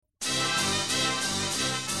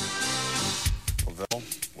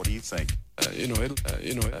Paul, what do you think?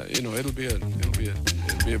 It'll be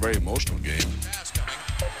a very emotional game. Pass coming.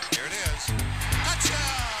 Here it is. Touchdown!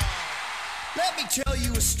 Let me tell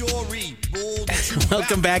you a story.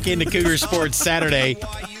 Welcome back into Cougar Sports Saturday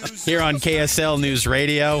here on KSL News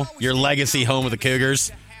Radio, your legacy home of the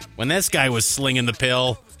Cougars. When this guy was slinging the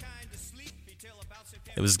pill,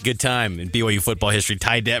 it was a good time in BYU football history.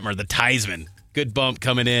 Ty Detmer, the Tiesman. Good bump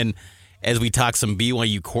coming in as we talk some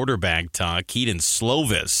BYU quarterback talk. Kedon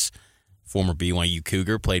Slovis, former BYU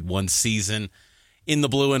Cougar, played one season in the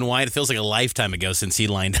blue and white. It feels like a lifetime ago since he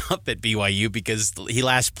lined up at BYU because he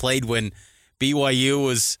last played when BYU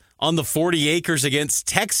was on the 40 acres against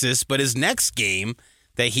Texas. But his next game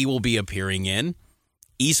that he will be appearing in,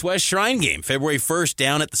 East-West Shrine game, February 1st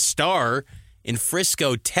down at the Star in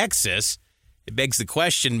Frisco, Texas. It begs the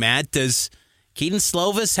question, Matt, does Kedon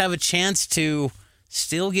Slovis have a chance to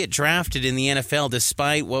still get drafted in the NFL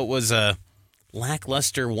despite what was a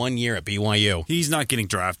lackluster 1 year at BYU? He's not getting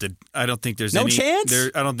drafted. I don't think there's no any chance.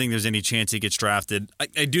 I don't think there's any chance he gets drafted.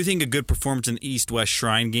 I do think a good performance in the East-West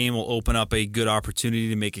Shrine game will open up a good opportunity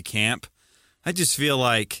to make a camp. I just feel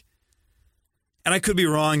like, and I could be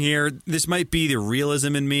wrong here, this might be the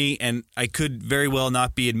realism in me, and I could very well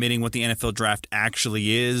not be admitting what the NFL draft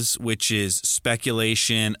actually is, which is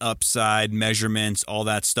speculation, upside, measurements, all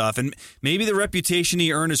that stuff. And maybe the reputation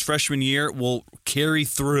he earned his freshman year will carry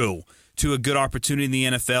through to a good opportunity in the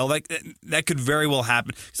NFL. That could very well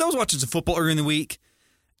happen. Because I was watching some football earlier in the week.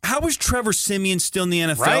 How is Trevor Siemian still in the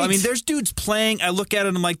NFL? Right. I mean, there's dudes playing. I look at it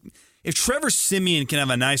and I'm like, if Trevor Siemian can have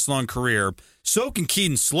a nice long career, so can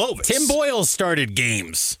Kedon Slovis. Tim Boyle started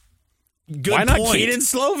games. Good Why not point. Kedon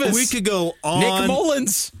Slovis? We could go on. Nick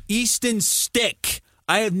Mullins. Easton Stick.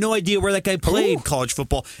 I have no idea where that guy played college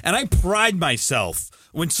football, and I pride myself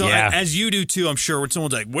when as you do too, I'm sure, when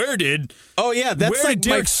someone's like, where did Derek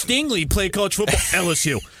Stingley play college football?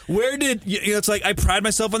 LSU. Where did it's like I pride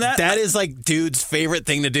myself on that. That is like dude's favorite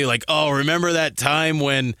thing to do. Like, oh, remember that time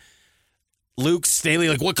when Luke Staley,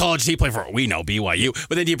 like, what college did he play for? We know, BYU.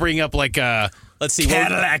 But then you bring up, like, let's see.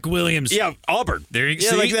 Cadillac Williams. Yeah, Auburn. There you go.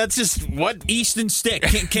 Yeah, like, that's just what? Easton Stick.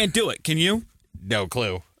 Can't do it. Can you? No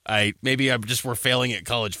clue. We're failing at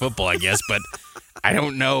college football, I guess, but I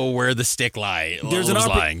don't know where the stick lying.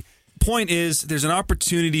 Point is, there's an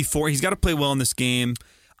opportunity he's got to play well in this game.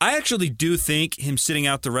 I actually do think him sitting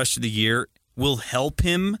out the rest of the year will help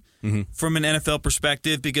him from an NFL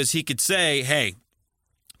perspective because he could say, hey,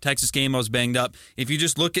 Texas game, I was banged up. If you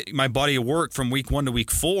just look at my body of work from week 1 to week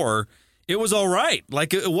 4, it was all right.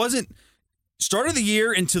 Like, it wasn't start of the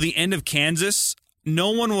year until the end of Kansas.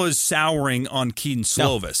 No one was souring on Kedon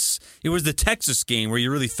Slovis. No. It was the Texas game where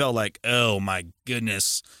you really felt like, oh, my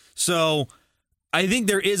goodness. So I think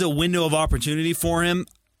there is a window of opportunity for him.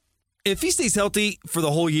 If he stays healthy for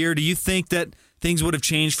the whole year, do you think that things would have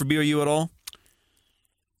changed for BYU at all?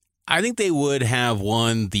 I think they would have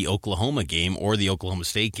won the Oklahoma game or the Oklahoma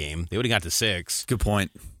State game. They would have got to 6. Good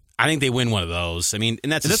point. I think they win one of those. I mean,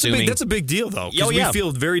 and that's assuming. That's a big deal, though, because we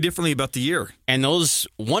feel very differently about the year. And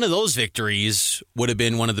one of those victories would have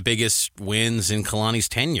been one of the biggest wins in Kalani's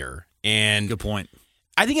tenure. And good point.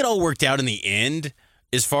 I think it all worked out in the end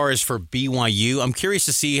as far as for BYU. I'm curious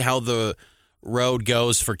to see how the road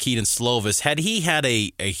goes for Kedon Slovis. Had he had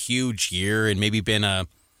a huge year and maybe been a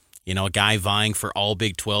guy vying for all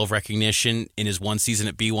Big 12 recognition in his one season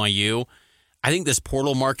at BYU, I think this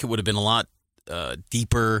portal market would have been a lot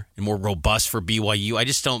deeper and more robust for BYU. I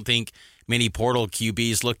just don't think many portal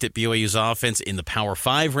QBs looked at BYU's offense in the Power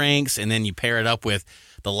 5 ranks, and then you pair it up with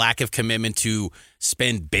the lack of commitment to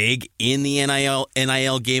spend big in the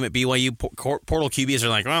NIL game at BYU. Portal QBs are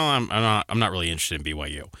like, well, I'm not really interested in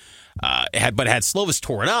BYU. But had Slovis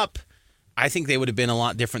tore it up, I think they would have been a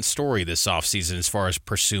lot different story this offseason as far as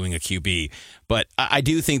pursuing a QB. But I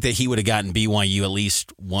do think that he would have gotten BYU at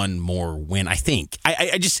least one more win, I think.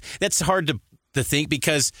 I just, that's hard to think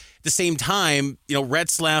because at the same time,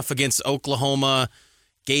 Retzlaff against Oklahoma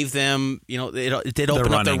gave them, it did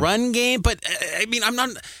open up the run game. But, I mean,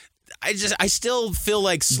 I still feel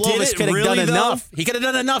like Slovis could have done enough. He could have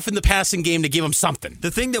done enough in the passing game to give him something. The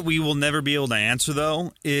thing that we will never be able to answer,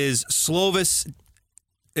 though, is Slovis,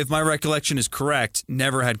 if my recollection is correct,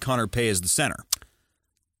 never had Connor Pay as the center.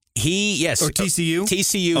 Yes. Or TCU?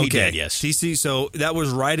 TCU, okay. He did, yes. TCU, so that was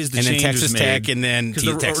right as the change was made. And then Texas Tech,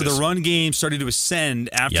 and then Texas. The run game started to ascend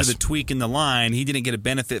after the tweak in the line. He didn't get a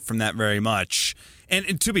benefit from that very much.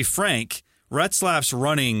 And to be frank, Retzlaff's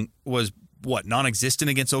running was, non-existent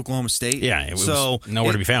against Oklahoma State? Yeah, it was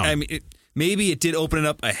nowhere to be found. I mean, maybe it did open it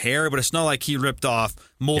up a hair, but it's not like he ripped off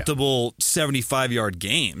multiple 75-yard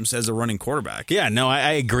games as a running quarterback. Yeah, no,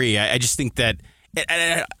 I agree. I just think that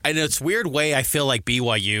And it's a weird way I feel like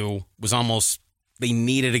BYU was almost, they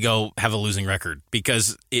needed to go have a losing record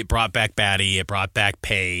because it brought back Batty, it brought back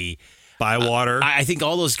Pay. Bywater. I think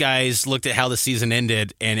all those guys looked at how the season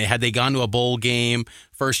ended, and had they gone to a bowl game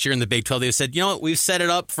first year in the Big 12, they said, you know what, we've set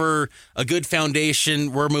it up for a good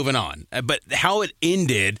foundation, we're moving on. But how it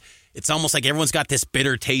ended, it's almost like everyone's got this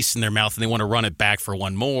bitter taste in their mouth and they want to run it back for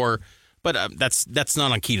one more. But that's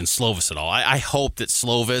not on Kedon Slovis at all. I hope that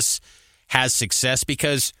Slovis has success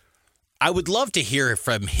because I would love to hear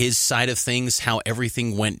from his side of things how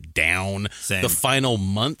everything went down the final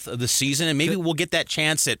month of the season. And maybe we'll get that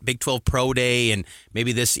chance at Big 12 Pro Day and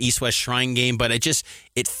maybe this East-West Shrine game. But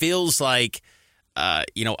it feels like, I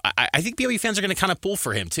think BYU fans are going to kind of pull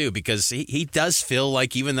for him too because he does feel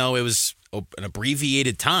like even though it was an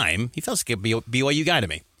abbreviated time, he feels like a BYU guy to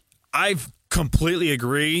me. I completely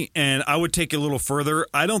agree, and I would take it a little further.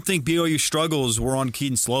 I don't think BYU struggles were on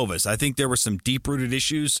Kedon Slovis. I think there were some deep-rooted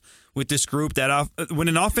issues with this group that when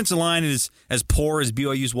an offensive line is as poor as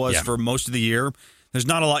BYU's was for most of the year, there's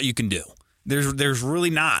not a lot you can do. There's really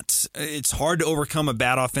not. It's hard to overcome a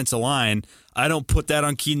bad offensive line. I don't put that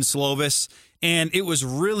on Kedon Slovis, and it was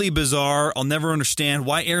really bizarre. I'll never understand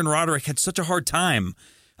why Aaron Roderick had such a hard time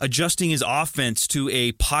adjusting his offense to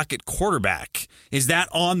a pocket quarterback. Is that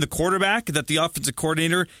on the quarterback that the offensive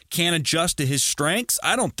coordinator can't adjust to his strengths?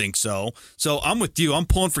 I don't think so. So I'm with you. I'm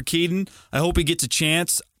pulling for Kedon. I hope he gets a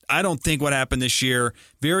chance. I don't think what happened this year,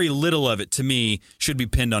 very little of it to me, should be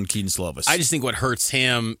pinned on Kedon Slovis. I just think what hurts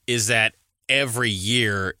him is that every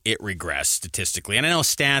year it regressed statistically. And I know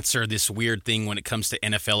stats are this weird thing when it comes to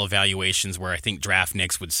NFL evaluations where I think Draft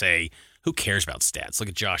Nicks would say, who cares about stats? Look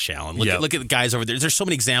at Josh Allen. Look at the guys over there. There's so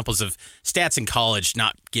many examples of stats in college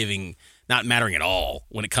not mattering at all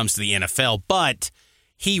when it comes to the NFL. But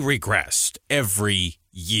he regressed every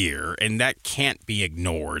year, and that can't be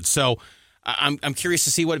ignored. So I'm curious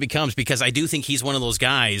to see what it becomes because I do think he's one of those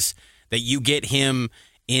guys that you get him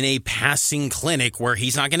in a passing clinic where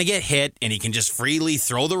he's not going to get hit and he can just freely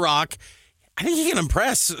throw the rock. I think he can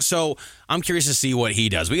impress. So I'm curious to see what he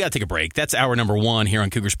does. We got to take a break. That's hour number 1 here on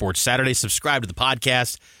Cougar Sports Saturday. Subscribe to the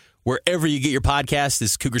podcast wherever you get your podcast.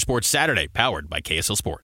 This is Cougar Sports Saturday, powered by KSL Sport.